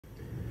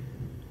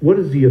what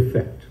is the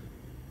effect?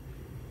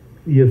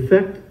 The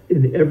effect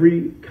in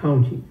every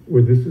county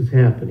where this is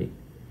happening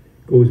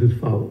goes as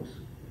follows.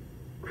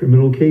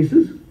 Criminal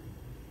cases,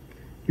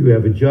 you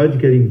have a judge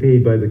getting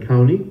paid by the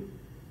county.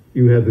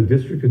 You have the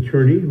district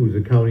attorney, who's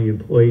a county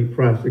employee,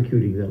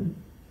 prosecuting them.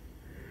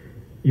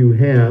 You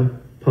have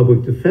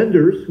public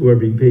defenders who are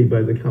being paid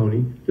by the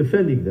county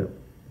defending them.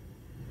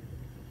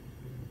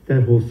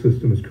 That whole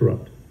system is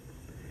corrupt.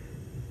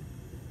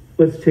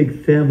 Let's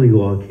take family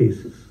law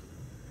cases.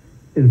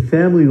 In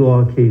family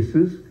law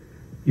cases,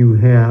 you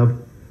have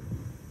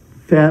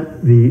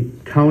the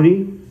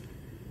county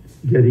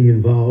getting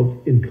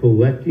involved in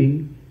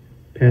collecting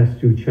past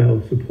due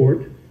child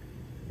support.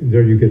 And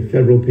there you get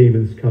federal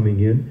payments coming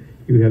in.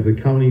 You have the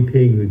county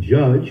paying the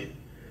judge.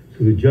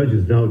 So the judge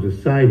is now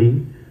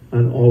deciding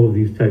on all of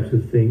these types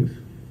of things.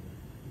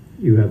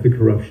 You have the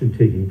corruption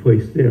taking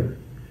place there.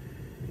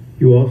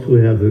 You also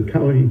have the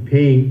county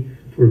paying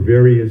for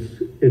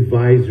various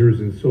advisors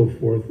and so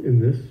forth in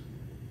this.